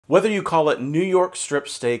Whether you call it New York strip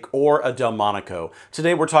steak or a Delmonico,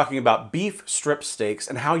 today we're talking about beef strip steaks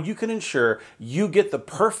and how you can ensure you get the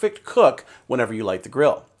perfect cook whenever you light the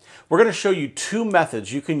grill. We're going to show you two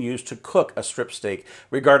methods you can use to cook a strip steak,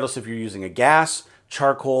 regardless if you're using a gas,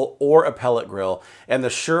 charcoal, or a pellet grill, and the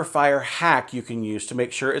surefire hack you can use to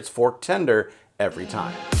make sure it's fork tender every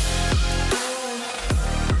time.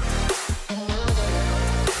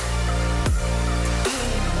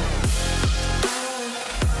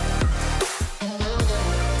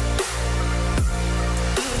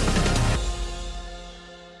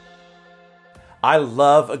 I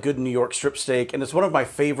love a good New York strip steak, and it's one of my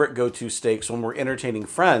favorite go-to steaks when we're entertaining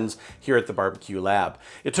friends here at the Barbecue Lab.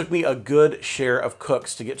 It took me a good share of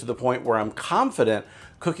cooks to get to the point where I'm confident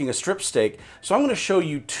cooking a strip steak, so I'm going to show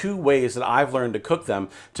you two ways that I've learned to cook them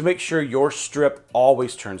to make sure your strip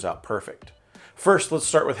always turns out perfect. First, let's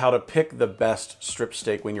start with how to pick the best strip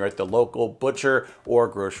steak when you're at the local butcher or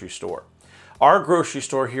grocery store. Our grocery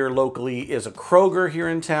store here locally is a Kroger here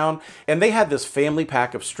in town, and they had this family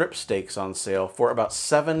pack of strip steaks on sale for about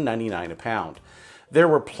 $7.99 a pound. There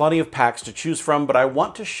were plenty of packs to choose from, but I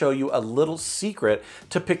want to show you a little secret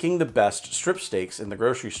to picking the best strip steaks in the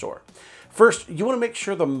grocery store. First, you want to make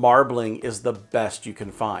sure the marbling is the best you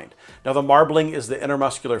can find. Now, the marbling is the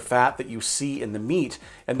intermuscular fat that you see in the meat,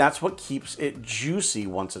 and that's what keeps it juicy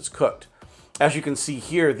once it's cooked. As you can see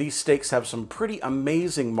here, these steaks have some pretty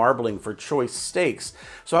amazing marbling for choice steaks,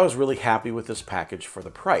 so I was really happy with this package for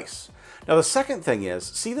the price. Now the second thing is,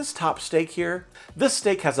 see this top steak here? This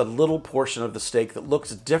steak has a little portion of the steak that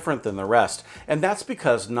looks different than the rest, and that's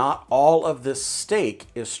because not all of this steak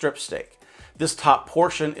is strip steak. This top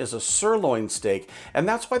portion is a sirloin steak, and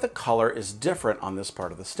that's why the color is different on this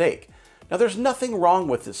part of the steak. Now there's nothing wrong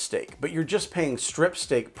with this steak, but you're just paying strip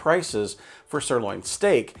steak prices for sirloin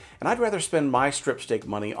steak, and I'd rather spend my strip steak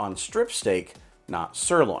money on strip steak, not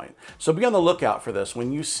sirloin. So be on the lookout for this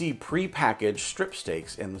when you see pre-packaged strip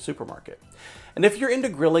steaks in the supermarket. And if you're into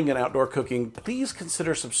grilling and outdoor cooking, please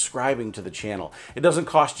consider subscribing to the channel. It doesn't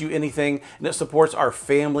cost you anything, and it supports our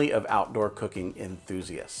family of outdoor cooking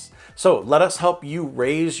enthusiasts. So let us help you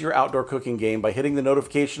raise your outdoor cooking game by hitting the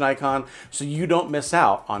notification icon so you don't miss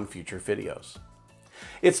out on future videos.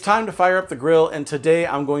 It's time to fire up the grill, and today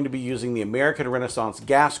I'm going to be using the American Renaissance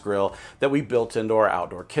gas grill that we built into our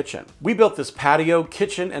outdoor kitchen. We built this patio,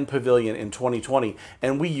 kitchen, and pavilion in 2020,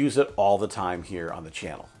 and we use it all the time here on the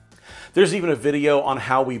channel. There's even a video on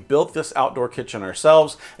how we built this outdoor kitchen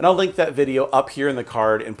ourselves, and I'll link that video up here in the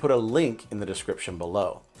card and put a link in the description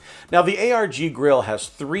below. Now the ARG grill has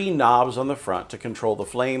 3 knobs on the front to control the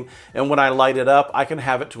flame, and when I light it up, I can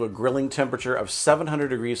have it to a grilling temperature of 700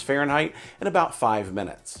 degrees Fahrenheit in about 5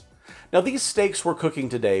 minutes. Now these steaks we're cooking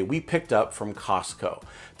today, we picked up from Costco.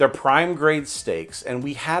 They're prime grade steaks, and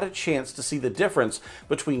we had a chance to see the difference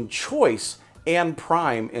between choice and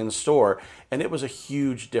prime in store, and it was a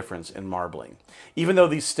huge difference in marbling. Even though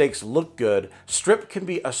these steaks look good, strip can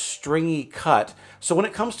be a stringy cut, so when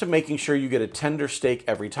it comes to making sure you get a tender steak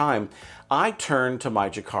every time, I turn to my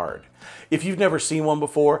Jacquard. If you've never seen one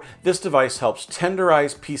before, this device helps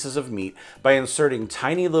tenderize pieces of meat by inserting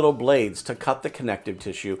tiny little blades to cut the connective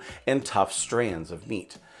tissue and tough strands of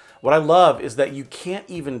meat. What I love is that you can't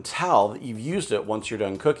even tell that you've used it once you're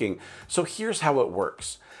done cooking, so here's how it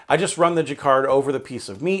works. I just run the Jacquard over the piece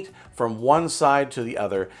of meat from one side to the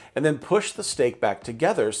other and then push the steak back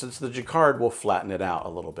together since the Jacquard will flatten it out a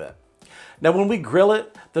little bit. Now when we grill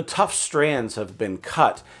it, the tough strands have been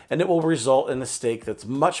cut and it will result in a steak that's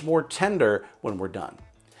much more tender when we're done.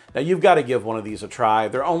 Now you've got to give one of these a try.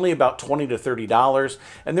 They're only about $20 to $30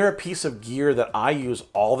 and they're a piece of gear that I use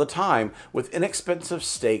all the time with inexpensive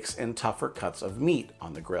steaks and tougher cuts of meat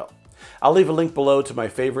on the grill. I'll leave a link below to my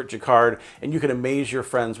favorite Jacquard, and you can amaze your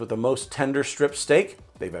friends with the most tender strip steak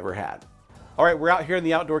they've ever had. All right, we're out here in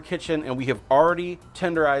the outdoor kitchen, and we have already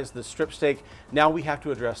tenderized the strip steak. Now we have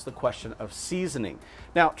to address the question of seasoning.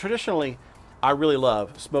 Now, traditionally, I really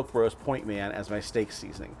love Smoke Bros Point Man as my steak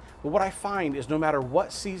seasoning. But what I find is no matter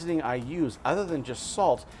what seasoning I use, other than just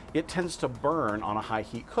salt, it tends to burn on a high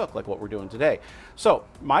heat cook like what we're doing today. So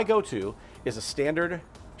my go-to is a standard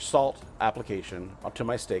salt application up to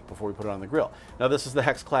my steak before we put it on the grill. Now this is the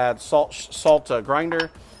Hexclad salt grinder.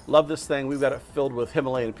 Love this thing. We've got it filled with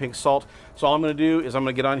Himalayan pink salt. So all I'm going to do is I'm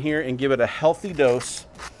going to get on here and give it a healthy dose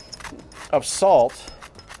of salt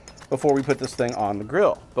before we put this thing on the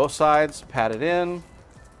grill. Both sides, pat it in,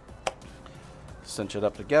 cinch it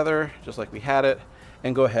up together just like we had it,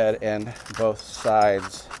 and go ahead and both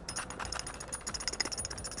sides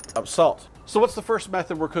of salt. So what's the first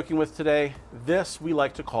method we're cooking with today? This we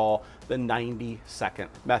like to call the 90-second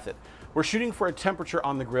method. We're shooting for a temperature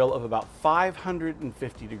on the grill of about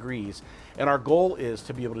 550 degrees, and our goal is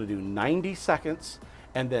to be able to do 90 seconds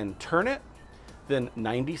and then turn it, then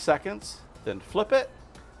 90 seconds, then flip it,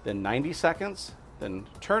 then 90 seconds, then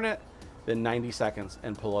turn it, then 90 seconds,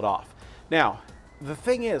 and pull it off. Now, the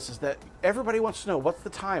thing is that everybody wants to know, what's the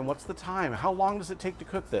time? What's the time? How long does it take to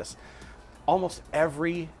cook this? Almost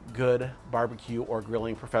every good barbecue or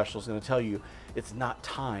grilling professional is going to tell you it's not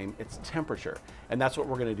time, it's temperature. And that's what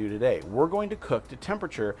we're going to do today. We're going to cook to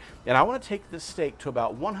temperature, and I want to take this steak to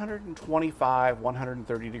about 125,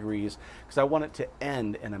 130 degrees because I want it to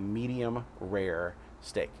end in a medium rare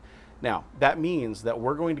steak. Now, that means that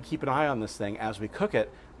we're going to keep an eye on this thing as we cook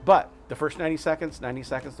it, but the first 90 seconds,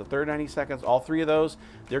 the third 90 seconds, all three of those,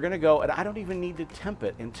 they're gonna go, and I don't even need to temp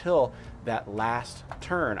it until that last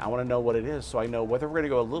turn. I wanna know what it is so I know whether we're gonna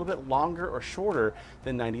go a little bit longer or shorter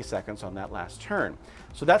than 90 seconds on that last turn.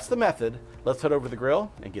 So that's the method. Let's head over to the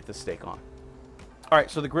grill and get this steak on. All right,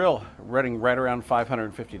 so the grill running right around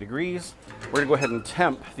 550 degrees. We're gonna go ahead and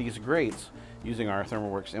temp these grates using our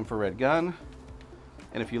ThermoWorks infrared gun.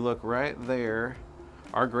 And if you look right there,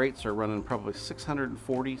 our grates are running probably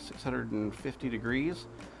 640, 650 degrees.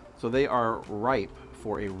 So they are ripe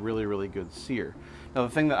for a really, really good sear. Now the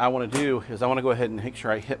thing that I want to do is I want to go ahead and make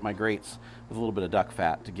sure I hit my grates with a little bit of duck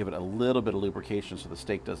fat to give it a little bit of lubrication so the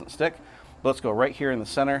steak doesn't stick. But let's go right here in the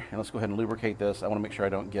center and let's go ahead and lubricate this. I want to make sure I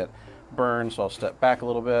don't get burned, so I'll step back a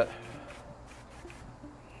little bit.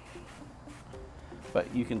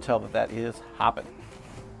 But you can tell that that is hopping.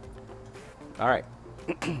 All right.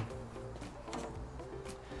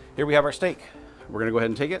 Here we have our steak. We're gonna go ahead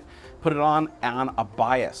and take it, put it on a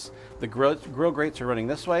bias. The grill grates are running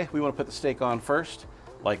this way. We wanna put the steak on first,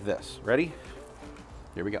 like this. Ready?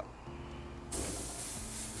 Here we go.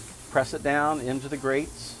 Press it down into the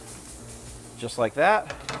grates, just like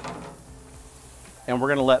that. And we're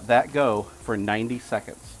gonna let that go for 90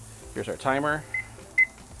 seconds. Here's our timer.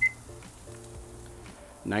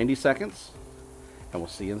 90 seconds, and we'll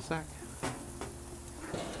see you in a sec.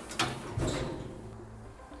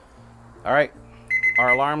 All right,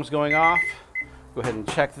 our alarm's going off. Go ahead and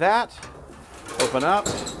check that. Open up.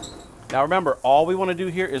 Now remember, all we want to do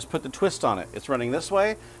here is put the twist on it. It's running this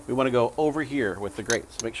way. We want to go over here with the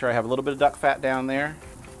grates. Make sure I have a little bit of duck fat down there.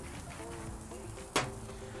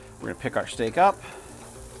 We're going to pick our steak up,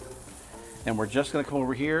 and we're just going to come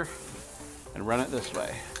over here and run it this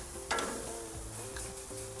way.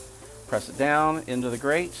 Press it down into the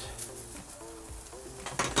grate.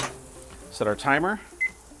 Set our timer.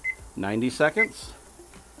 90 seconds,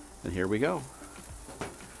 and here we go.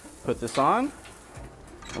 Put this on,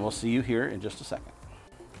 and we'll see you here in just a second.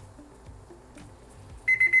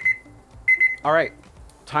 All right,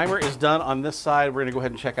 timer is done on this side. We're gonna go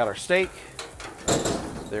ahead and check out our steak.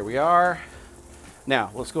 There we are. Now,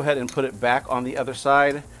 let's go ahead and put it back on the other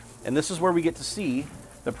side, and this is where we get to see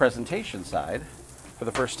the presentation side for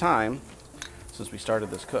the first time since we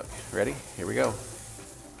started this cook. Ready? Here we go.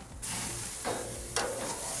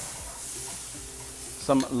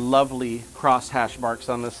 Some lovely cross hash marks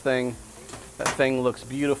on this thing. That thing looks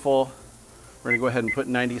beautiful. We're gonna go ahead and put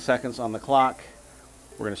 90 seconds on the clock.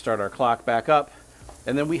 We're gonna start our clock back up.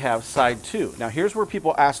 And then we have side two. Now here's where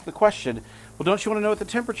people ask the question, well, don't you wanna know what the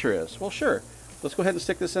temperature is? Well, sure. Let's go ahead and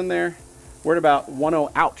stick this in there. We're at about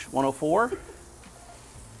 104.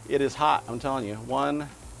 It is hot, I'm telling you.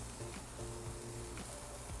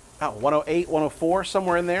 108, 104,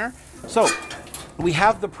 somewhere in there. So we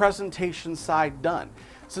have the presentation side done.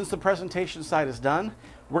 Since the presentation side is done,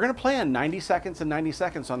 we're gonna plan 90 seconds and 90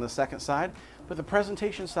 seconds on the second side, but the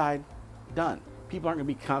presentation side, done. People aren't gonna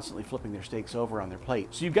be constantly flipping their steaks over on their plate.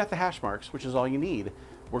 So you've got the hash marks, which is all you need.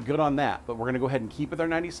 We're good on that, but we're gonna go ahead and keep with our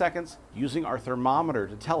 90 seconds using our thermometer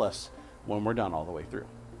to tell us when we're done all the way through.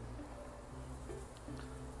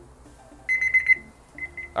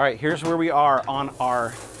 All right, here's where we are on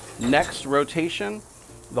our next rotation.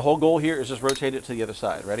 The whole goal here is just rotate it to the other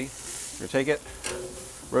side. Ready? We're gonna take it,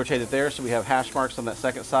 rotate it there so we have hash marks on that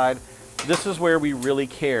second side. This is where we really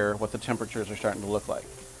care what the temperatures are starting to look like.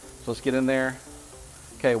 So let's get in there.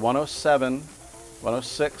 Okay, 107,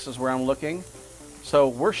 106 is where I'm looking. So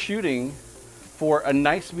we're shooting for a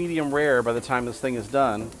nice medium rare by the time this thing is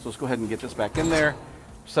done. So let's go ahead and get this back in there.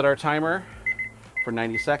 Set our timer for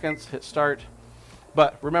 90 seconds, hit start.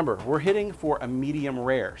 But remember, we're hitting for a medium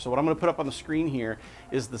rare. So what I'm gonna put up on the screen here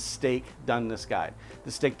is the steak doneness guide.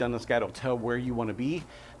 The steak doneness guide will tell where you wanna be.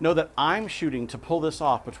 Know that I'm shooting to pull this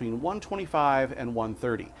off between 125 and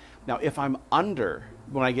 130. Now, if I'm under,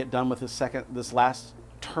 when I get done with this last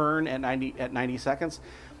turn at 90 seconds,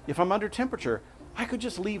 if I'm under temperature, I could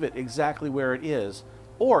just leave it exactly where it is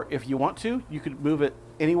Or if you want to, you could move it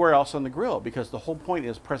anywhere else on the grill, because the whole point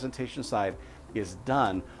is presentation side is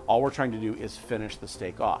done. All we're trying to do is finish the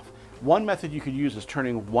steak off. One method you could use is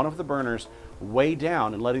turning one of the burners way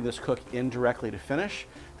down and letting this cook indirectly to finish.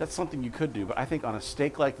 That's something you could do, but I think on a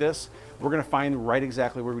steak like this, we're gonna find right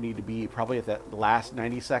exactly where we need to be, probably at that last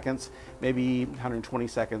 90 seconds, maybe 120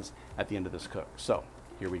 seconds at the end of this cook. So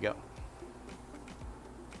here we go.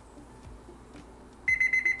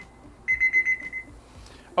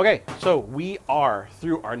 Okay, so we are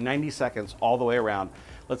through our 90 seconds all the way around.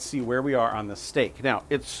 Let's see where we are on the steak. Now,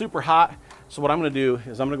 it's super hot, so what I'm gonna do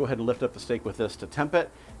is I'm gonna go ahead and lift up the steak with this to temp it,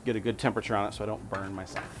 get a good temperature on it so I don't burn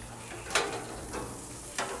myself.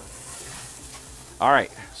 All right,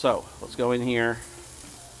 so let's go in here.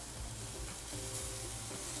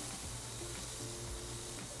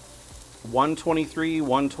 $123,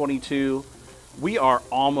 $122. We are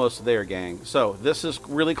almost there, gang. So this is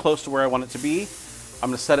really close to where I want it to be. I'm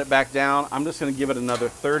gonna set it back down. I'm just gonna give it another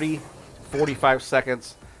 30, 45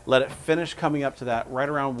 seconds. Let it finish coming up to that right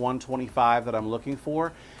around 125 that I'm looking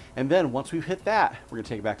for. And then once we've hit that, we're gonna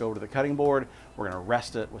take it back over to the cutting board. We're gonna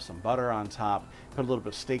rest it with some butter on top, put a little bit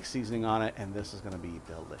of steak seasoning on it, and this is gonna be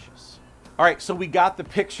delicious. All right, so we got the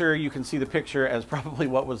picture. You can see the picture as probably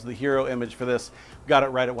what was the hero image for this. We got it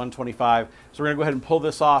right at 125. So we're gonna go ahead and pull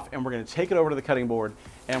this off, and we're gonna take it over to the cutting board,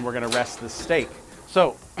 and we're gonna rest this steak.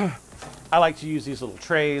 So I like to use these little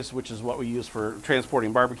trays, which is what we use for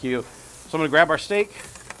transporting barbecue. So I'm gonna grab our steak,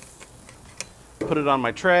 put it on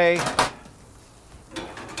my tray,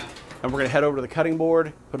 and we're gonna head over to the cutting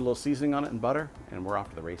board, put a little seasoning on it and butter, and we're off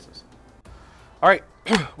to the races. All right,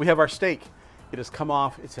 we have our steak. It has come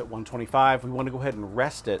off, it's at 125. We wanna go ahead and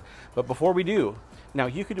rest it. But before we do, now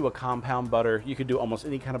you could do a compound butter, you could do almost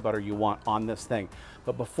any kind of butter you want on this thing.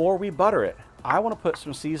 But before we butter it, I wanna put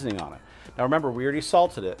some seasoning on it. Now remember, we already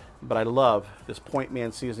salted it, but I love this Point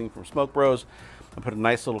Man seasoning from Smoke Bros. I put a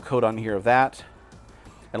nice little coat on here of that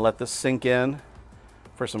and let this sink in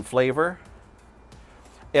for some flavor.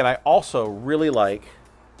 And I also really like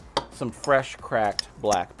some fresh cracked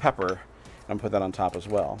black pepper. I'm gonna put that on top as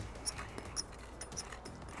well.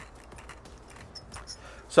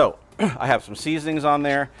 So I have some seasonings on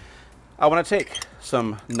there. I want to take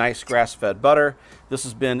some nice grass-fed butter. This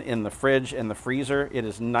has been in the fridge and the freezer. It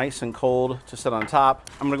is nice and cold to sit on top.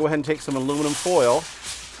 I'm gonna go ahead and take some aluminum foil,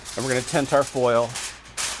 and we're gonna tent our foil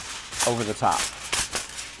over the top.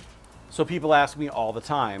 So people ask me all the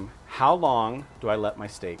time, how long do I let my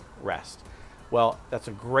steak rest? Well, that's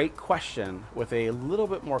a great question with a little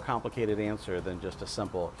bit more complicated answer than just a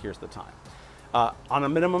simple, here's the time. On a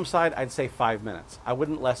minimum side, I'd say 5 minutes. I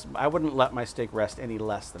wouldn't let my steak rest any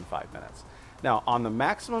less than 5 minutes. Now, on the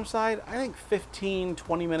maximum side, I think 15,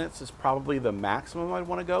 20 minutes is probably the maximum I'd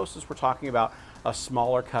want to go, since we're talking about a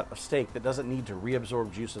smaller cut of steak that doesn't need to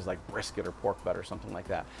reabsorb juices like brisket or pork butt or something like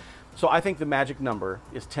that. So I think the magic number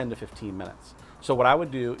is 10 to 15 minutes. So what I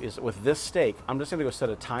would do is with this steak, I'm just gonna go set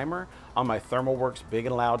a timer on my ThermoWorks Big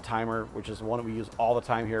and Loud timer, which is one that we use all the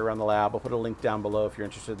time here around the lab. I'll put a link down below if you're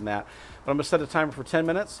interested in that. But I'm gonna set a timer for 10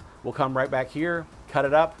 minutes. We'll come right back here, cut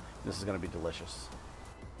it up. This is gonna be delicious.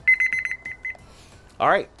 All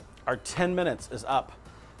right, our 10 minutes is up.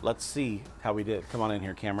 Let's see how we did. Come on in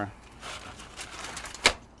here, camera.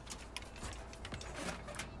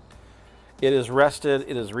 It is rested,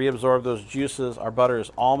 it has reabsorbed those juices. Our butter is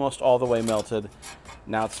almost all the way melted.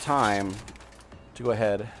 Now it's time to go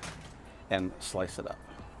ahead and slice it up.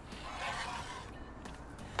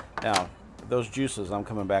 Now, those juices I'm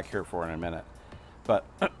coming back here for in a minute, but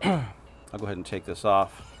I'll go ahead and take this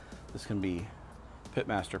off. This can be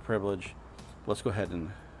Pitmaster privilege. Let's go ahead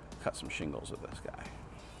and cut some shingles of this guy.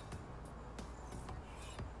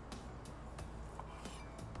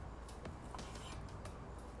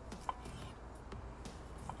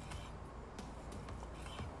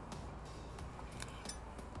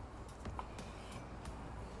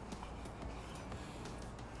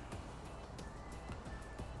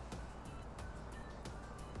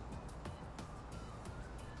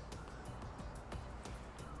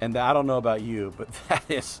 And I don't know about you, but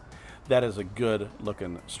that is a good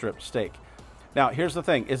looking strip steak. Now, here's the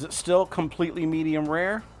thing. Is it still completely medium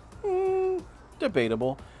rare?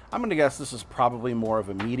 Debatable. I'm gonna guess this is probably more of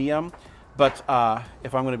a medium, but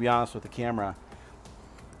if I'm gonna be honest with the camera,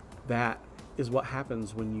 that is what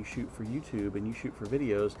happens when you shoot for YouTube and you shoot for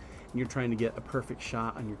videos and you're trying to get a perfect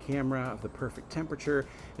shot on your camera of the perfect temperature,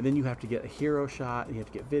 and then you have to get a hero shot and you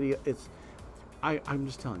have to get video. I'm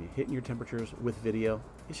just telling you, hitting your temperatures with video,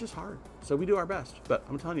 it's just hard. So we do our best, but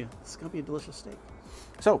I'm telling you, this is gonna be a delicious steak.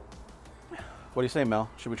 So, what do you say, Mel?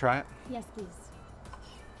 Should we try it? Yes, please.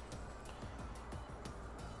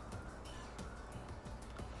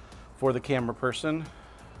 for the camera person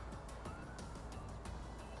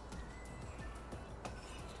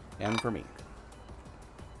and for me.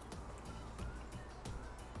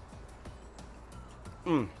 I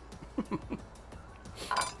don't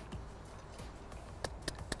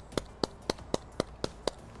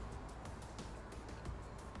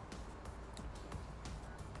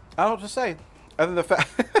know what to say other than the fact,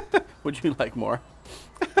 would you like more?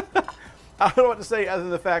 I don't know what to say other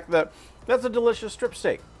than the fact that that's a delicious strip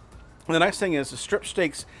steak. And the nice thing is the strip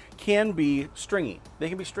steaks can be stringy. They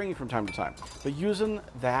can be stringy from time to time. But using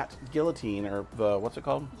that guillotine, or the, what's it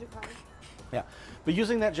called? Jacquard. Yeah. But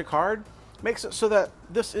using that Jacquard makes it so that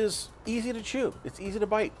this is easy to chew. It's easy to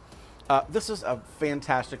bite. This is a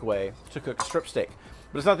fantastic way to cook strip steak.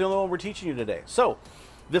 But it's not the only one we're teaching you today. So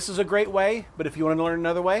this is a great way, but if you want to learn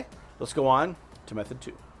another way, let's go on to method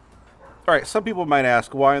 2. All right, some people might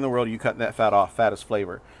ask, why in the world are you cutting that fat off? Fat is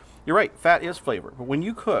flavor. You're right, fat is flavor. But when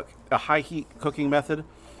you cook a high heat cooking method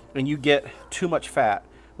and you get too much fat,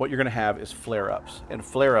 what you're gonna have is flare-ups. And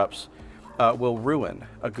flare-ups will ruin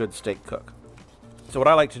a good steak cook. So what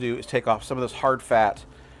I like to do is take off some of this hard fat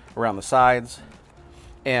around the sides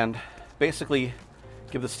and basically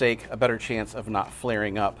give the steak a better chance of not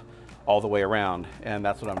flaring up all the way around. And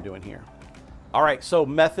that's what I'm doing here. All right, so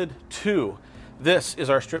method 2. This is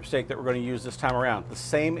our strip steak that we're going to use this time around. The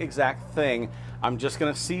same exact thing. I'm just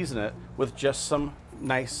going to season it with just some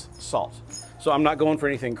nice salt. So I'm not going for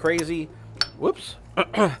anything crazy. Whoops.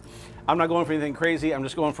 I'm not going for anything crazy. I'm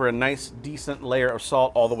just going for a nice, decent layer of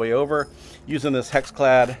salt all the way over, using this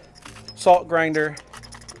Hexclad salt grinder,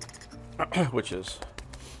 which is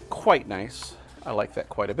quite nice. I like that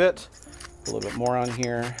quite a bit. A little bit more on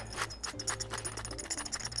here.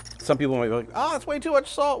 Some people might be like, oh, it's way too much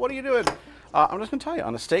salt. What are you doing? I'm just going to tell you,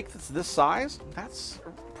 on a steak that's this size, that's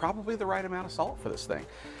probably the right amount of salt for this thing.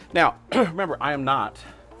 Now, remember, I am not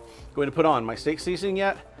going to put on my steak seasoning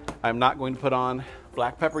yet. I'm not going to put on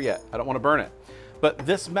black pepper yet. I don't want to burn it. But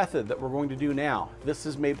this method that we're going to do now, this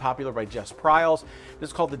is made popular by Jess Pryles. This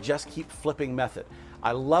is called the Just Keep Flipping method.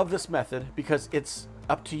 I love this method because it's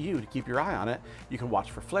up to you to keep your eye on it. You can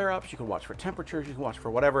watch for flare-ups, you can watch for temperatures, you can watch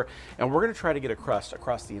for whatever, and we're going to try to get a crust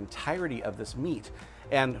across the entirety of this meat.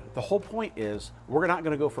 And the whole point is, we're not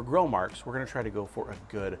going to go for grill marks, we're going to try to go for a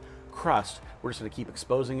good crust. We're just going to keep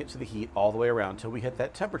exposing it to the heat all the way around until we hit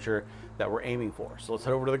that temperature that we're aiming for. So let's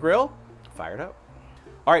head over to the grill, fire it up.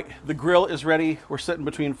 All right, the grill is ready. We're sitting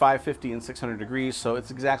between 550 and 600 degrees, so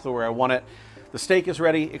it's exactly where I want it. The steak is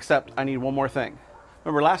ready, except I need one more thing.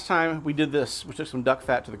 Remember last time we did this, we took some duck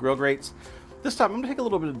fat to the grill grates. This time I'm gonna take a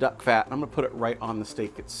little bit of duck fat and I'm gonna put it right on the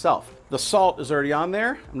steak itself. The salt is already on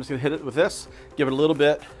there. I'm just gonna hit it with this, give it a little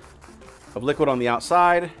bit of liquid on the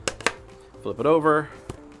outside, flip it over,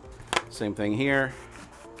 same thing here.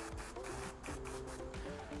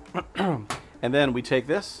 And then we take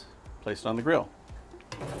this, place it on the grill.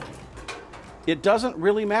 It doesn't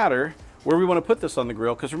really matter where we wanna put this on the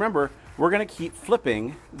grill, because remember, we're gonna keep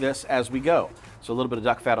flipping this as we go. So a little bit of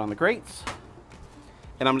duck fat on the grates.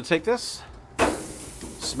 And I'm gonna take this,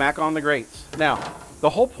 smack on the grates. Now, the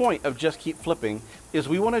whole point of Just Keep Flipping is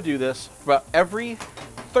we wanna do this for about every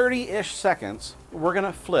 30-ish seconds, we're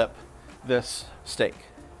gonna flip this steak.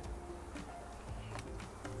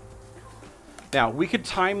 Now, we could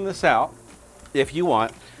time this out if you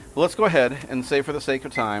want, but let's go ahead and say for the sake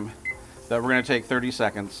of time that we're gonna take 30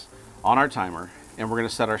 seconds on our timer and we're gonna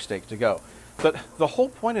set our steak to go. But the whole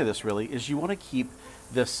point of this really is you want to keep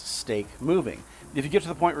this steak moving. If you get to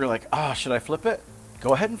the point where you're like, oh, should I flip it?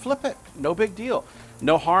 Go ahead and flip it. No big deal.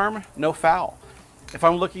 No harm, no foul. If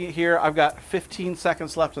I'm looking at here, I've got 15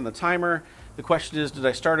 seconds left on the timer. The question is, did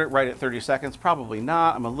I start it right at 30 seconds? Probably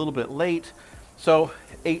not. I'm a little bit late. So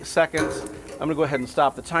 8 seconds. I'm going to go ahead and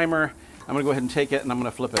stop the timer. I'm going to go ahead and take it and I'm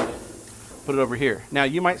going to flip it. Put it over here. Now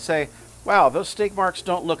you might say, wow, those steak marks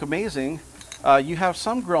don't look amazing. You have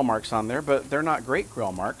some grill marks on there, but they're not great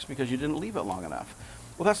grill marks because you didn't leave it long enough.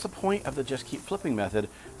 Well, that's the point of the Just Keep Flipping method.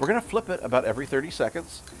 We're going to flip it about every 30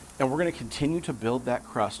 seconds, and we're going to continue to build that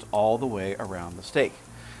crust all the way around the steak.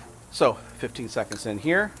 So 15 seconds in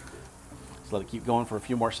here. Let's let it keep going for a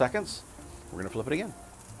few more seconds. We're going to flip it again.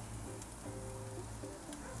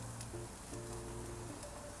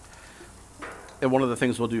 And one of the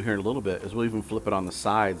things we'll do here in a little bit is we'll even flip it on the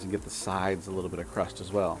sides and get the sides a little bit of crust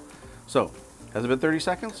as well. So, has it been 30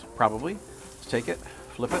 seconds? Probably. Let's take it,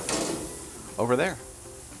 flip it over there.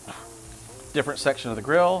 Different section of the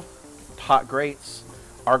grill, hot grates.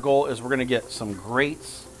 Our goal is we're going to get some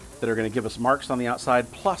grates that are going to give us marks on the outside.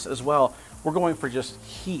 Plus, as well, we're going for just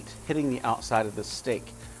heat hitting the outside of this steak.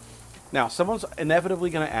 Now, someone's inevitably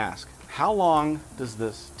going to ask, how long does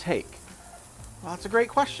this take? Well, that's a great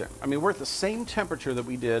question. I mean, we're at the same temperature that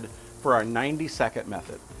we did for our 90-second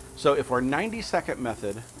method. So if our 90-second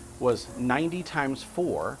method was 90 times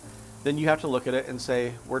 4, then you have to look at it and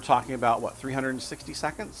say, we're talking about what, 360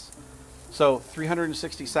 seconds? So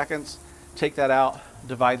 360 seconds, take that out,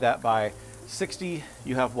 divide that by 60,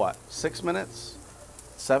 you have what, 6 minutes,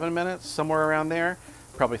 7 minutes, somewhere around there,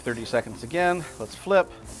 probably 30 seconds again. Let's flip,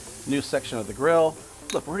 new section of the grill.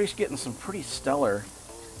 Look, we're just getting some pretty stellar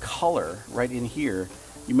color right in here.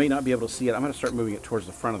 You may not be able to see it. I'm going to start moving it towards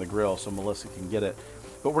the front of the grill so Melissa can get it.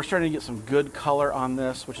 But we're starting to get some good color on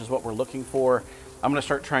this, which is what we're looking for. I'm going to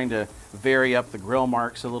start trying to vary up the grill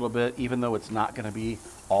marks a little bit, even though it's not going to be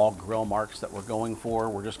all grill marks that we're going for.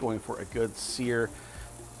 We're just going for a good sear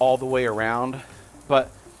all the way around.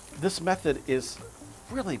 But this method is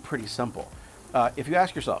really pretty simple. If you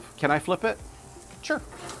ask yourself, can I flip it? Sure,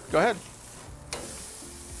 go ahead.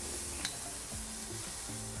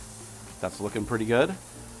 That's looking pretty good.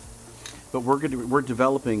 But we're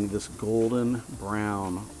developing this golden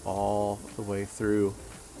brown all the way through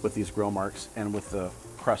with these grill marks and with the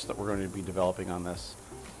crust that we're going to be developing on this.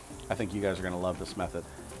 I think you guys are going to love this method.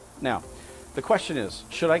 Now, the question is,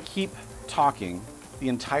 should I keep talking the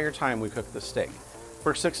entire time we cook this steak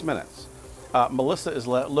for 6 minutes? Melissa is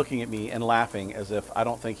looking at me and laughing as if I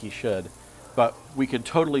don't think he should, but we could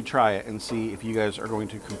totally try it and see if you guys are going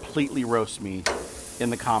to completely roast me in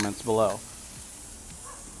the comments below.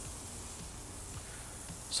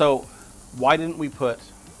 So why didn't we put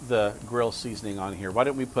the grill seasoning on here? Why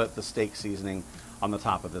didn't we put the steak seasoning on the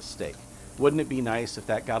top of this steak? Wouldn't it be nice if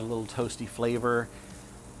that got a little toasty flavor?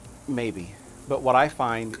 Maybe. But what I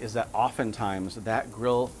find is that oftentimes that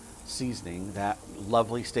grill seasoning, that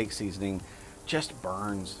lovely steak seasoning, just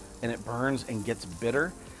burns, and it burns and gets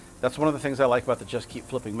bitter. That's one of the things I like about the just keep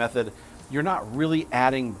flipping method. You're not really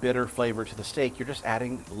adding bitter flavor to the steak, you're just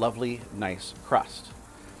adding lovely, nice crust.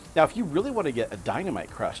 Now, if you really want to get a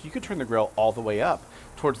dynamite crust, you could turn the grill all the way up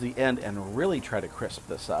towards the end and really try to crisp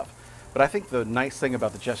this up. But I think the nice thing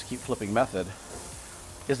about the just keep flipping method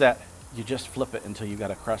is that you just flip it until you've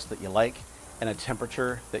got a crust that you like and a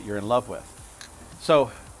temperature that you're in love with.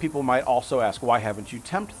 So people might also ask, why haven't you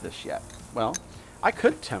temped this yet? Well, I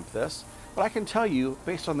could temp this, but I can tell you,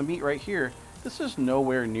 based on the meat right here, this is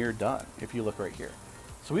nowhere near done if you look right here.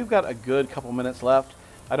 So we've got a good couple minutes left.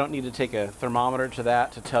 I don't need to take a thermometer to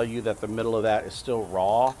that to tell you that the middle of that is still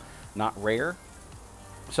raw, not rare.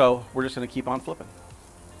 So we're just going to keep on flipping.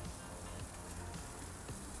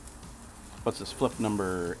 What's this, flip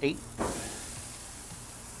number 8? All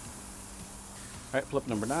right, flip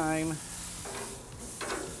number 9.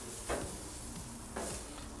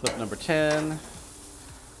 Flip number 10.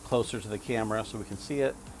 Closer to the camera so we can see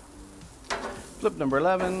it. Flip number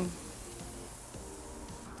 11.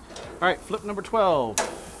 All right, flip number 12.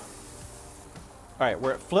 All right,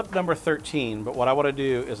 we're at flip number 13, but what I want to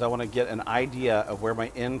do is I want to get an idea of where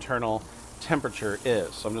my internal temperature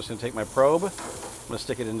is. So I'm just going to take my probe, I'm going to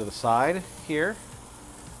stick it into the side here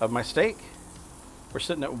of my steak. We're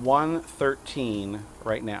sitting at 113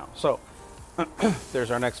 right now. So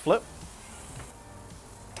there's our next flip.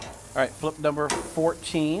 All right, flip number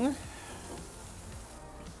 14.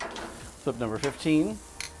 Flip number 15.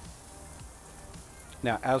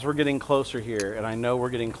 Now, as we're getting closer here, and I know we're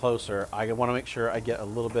getting closer, I want to make sure I get a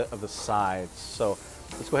little bit of the sides. So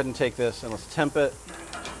let's go ahead and take this and let's temp it.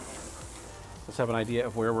 Let's have an idea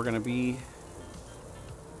of where we're going to be.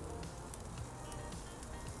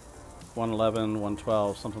 111,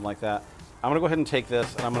 112, something like that. I'm going to go ahead and take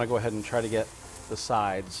this, and I'm going to go ahead and try to get the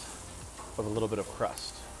sides of a little bit of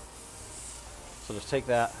crust. So just take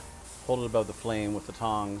that, hold it above the flame with the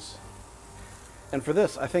tongs. And for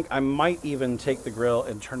this, I think I might even take the grill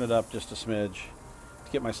and turn it up just a smidge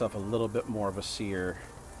to get myself a little bit more of a sear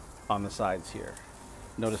on the sides here.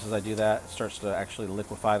 Notice as I do that, it starts to actually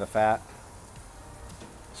liquefy the fat.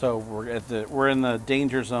 So we're in the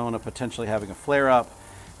danger zone of potentially having a flare up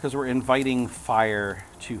because we're inviting fire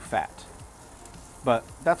to fat. But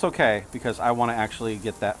that's okay because I want to actually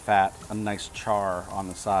get that fat, a nice char on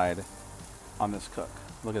the side on this cook.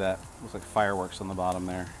 Look at that, looks like fireworks on the bottom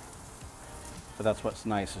there. But that's what's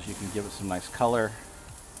nice, is you can give it some nice color.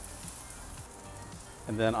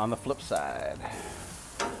 And then on the flip side,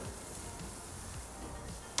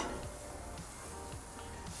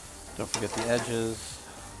 don't forget the edges.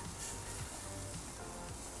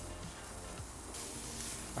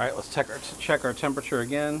 All right, let's check our temperature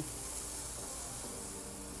again.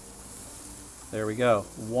 There we go,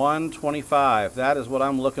 125. That is what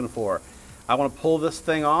I'm looking for. I want to pull this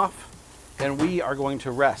thing off, and we are going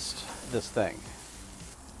to rest this thing.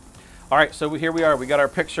 All right, so here we are. We got our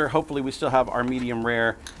picture. Hopefully we still have our medium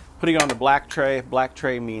rare, Putting it on the black tray. Black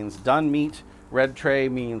tray means done meat. Red tray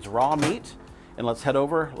means raw meat. And let's head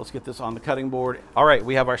over. Let's get this on the cutting board. All right,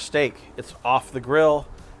 we have our steak. It's off the grill,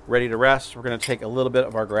 ready to rest. We're gonna take a little bit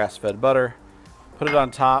of our grass-fed butter, put it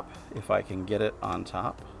on top, if I can get it on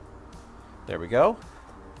top. There we go.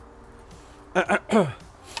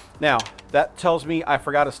 Now, that tells me I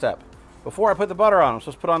forgot a step. Before I put the butter on, I'm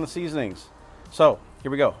supposed to put on the seasonings. So,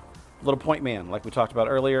 here we go. Little Point Man, like we talked about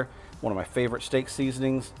earlier, one of my favorite steak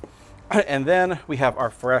seasonings. And then we have our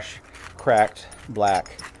fresh, cracked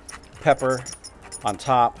black pepper on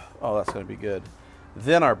top. Oh, that's gonna be good.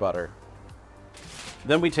 Then our butter.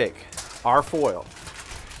 Then we take our foil,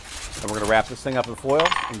 and we're gonna wrap this thing up in foil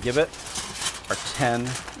and give it our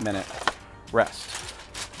 10-minute rest.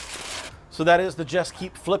 So that is the just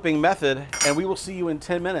keep flipping method, and we will see you in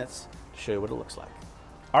 10 minutes to show you what it looks like.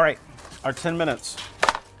 All right, our 10 minutes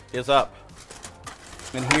is up,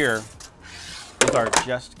 and here is our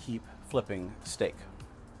just keep flipping steak.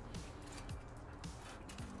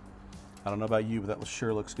 I don't know about you, but that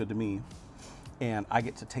sure looks good to me, and I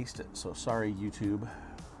get to taste it, so sorry, YouTube.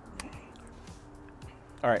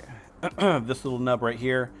 All right, this little nub right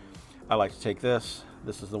here, I like to take this.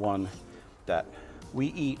 This is the one that we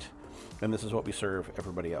eat, and this is what we serve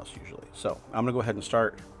everybody else usually. So I'm gonna go ahead and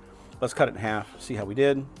start. Let's cut it in half, see how we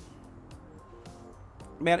did.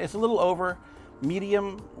 Man, it's a little over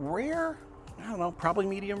medium rare. I don't know, probably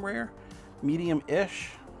medium rare,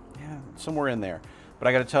 medium-ish, yeah, somewhere in there. But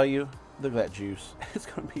I gotta tell you, look at that juice. It's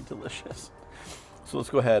gonna be delicious. So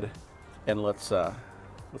let's go ahead and let's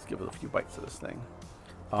give it a few bites of this thing.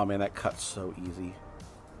 Oh man, that cuts so easy.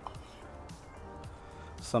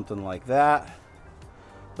 Something like that.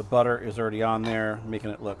 The butter is already on there,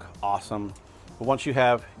 making it look awesome. But once you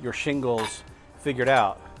have your shingles figured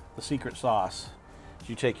out, the secret sauce is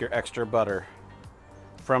you take your extra butter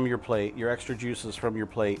from your plate, your extra juices from your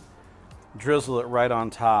plate, drizzle it right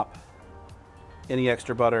on top. Any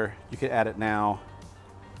extra butter, you can add it now.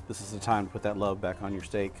 This is the time to put that love back on your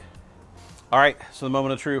steak. All right, so the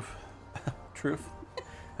moment of truth. Truth?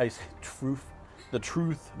 How do you say truth? The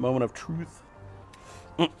truth, moment of truth.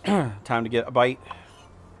 Time to get a bite.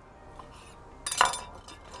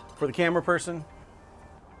 For the camera person,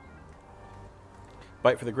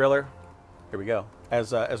 bite for the griller. Here we go.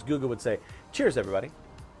 As Google would say, cheers, everybody.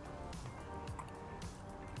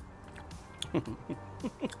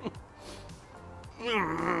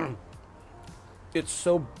 It's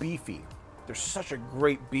so beefy. There's such a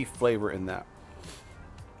great beef flavor in that.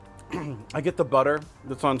 I get the butter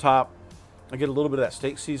that's on top. I get a little bit of that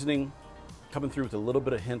steak seasoning coming through with a little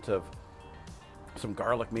bit of hint of some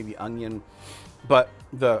garlic, maybe onion, but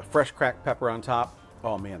the fresh cracked pepper on top,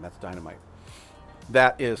 oh man, that's dynamite.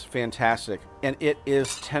 That is fantastic, and it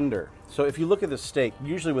is tender. So if you look at this steak,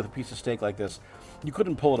 usually with a piece of steak like this, you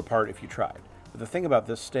couldn't pull it apart if you tried. But the thing about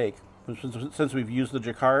this steak, since we've used the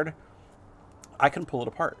jacquard, I can pull it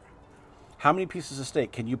apart. How many pieces of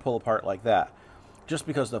steak can you pull apart like that? Just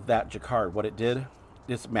because of that jacquard, what it did,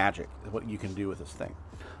 it's magic, what you can do with this thing.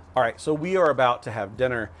 All right, so we are about to have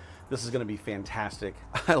dinner. This is gonna be fantastic.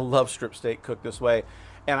 I love strip steak cooked this way.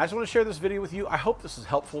 And I just wanna share this video with you. I hope this is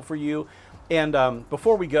helpful for you. And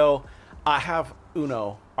before we go, I have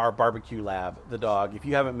Uno, our barbecue lab, the dog. If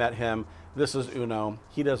you haven't met him, this is Uno.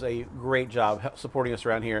 He does a great job supporting us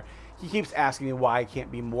around here. He keeps asking me why I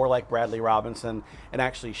can't be more like Bradley Robinson and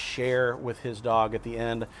actually share with his dog at the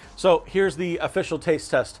end. So here's the official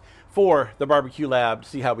taste test for the barbecue lab to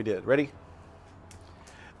see how we did. Ready?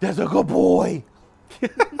 That's a good boy.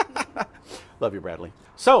 Love you, Bradley.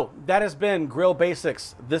 So that has been Grill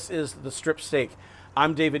Basics. This is the strip steak.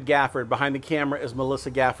 I'm David Gafford. Behind the camera is Melissa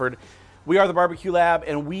Gafford. We are the Barbecue Lab,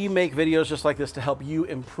 and we make videos just like this to help you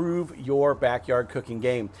improve your backyard cooking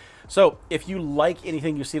game. So if you like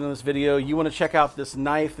anything you've seen in this video, you want to check out this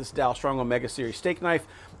knife, this Dow Strong Omega Series steak knife,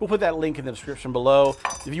 we'll put that link in the description below.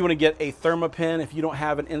 If you want to get a Thermopen, if you don't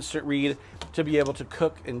have an instant read to be able to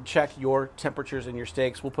cook and check your temperatures in your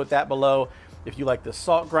steaks, we'll put that below. If you like the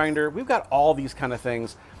salt grinder, we've got all these kind of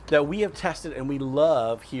things that we have tested and we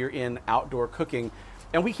love here in outdoor cooking.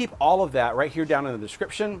 And we keep all of that right here down in the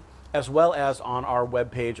description, as well as on our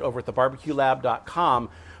webpage over at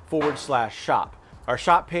thebarbecuelab.com/shop. Our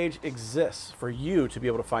shop page exists for you to be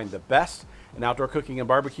able to find the best in outdoor cooking and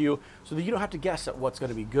barbecue so that you don't have to guess at what's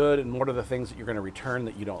going to be good and what are the things that you're going to return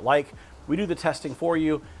that you don't like. We do the testing for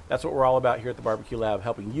you. That's what we're all about here at the Barbecue Lab,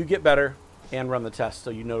 helping you get better and run the test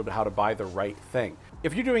so you know how to buy the right thing.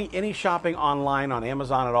 If you're doing any shopping online on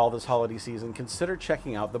Amazon at all this holiday season, consider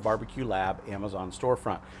checking out the Barbecue Lab Amazon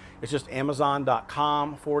storefront. It's just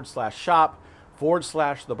amazon.com/shop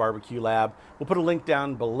the barbecue lab. We'll put a link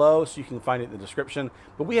down below so you can find it in the description.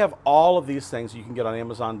 But we have all of these things you can get on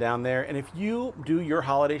Amazon down there. And if you do your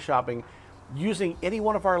holiday shopping using any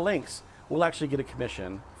one of our links, we'll actually get a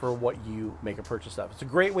commission for what you make a purchase of. It's a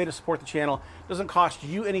great way to support the channel. It doesn't cost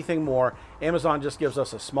you anything more. Amazon just gives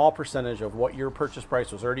us a small percentage of what your purchase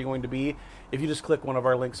price was already going to be if you just click one of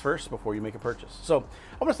our links first before you make a purchase. So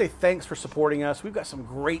I want to say thanks for supporting us. We've got some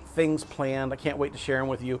great things planned. I can't wait to share them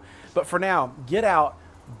with you. But for now, get out,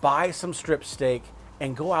 buy some strip steak,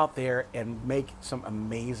 and go out there and make some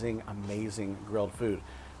amazing, amazing grilled food.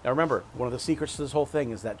 Now remember, one of the secrets to this whole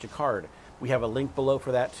thing is that jacquard. We have a link below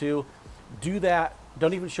for that too. Do that.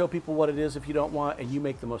 Don't even show people what it is if you don't want, and you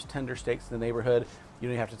make the most tender steaks in the neighborhood. You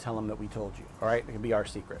don't even have to tell them that we told you. All right? It can be our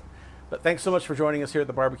secret. But thanks so much for joining us here at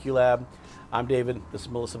the Barbecue Lab. I'm David. This is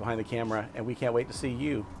Melissa behind the camera, and we can't wait to see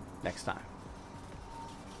you next time.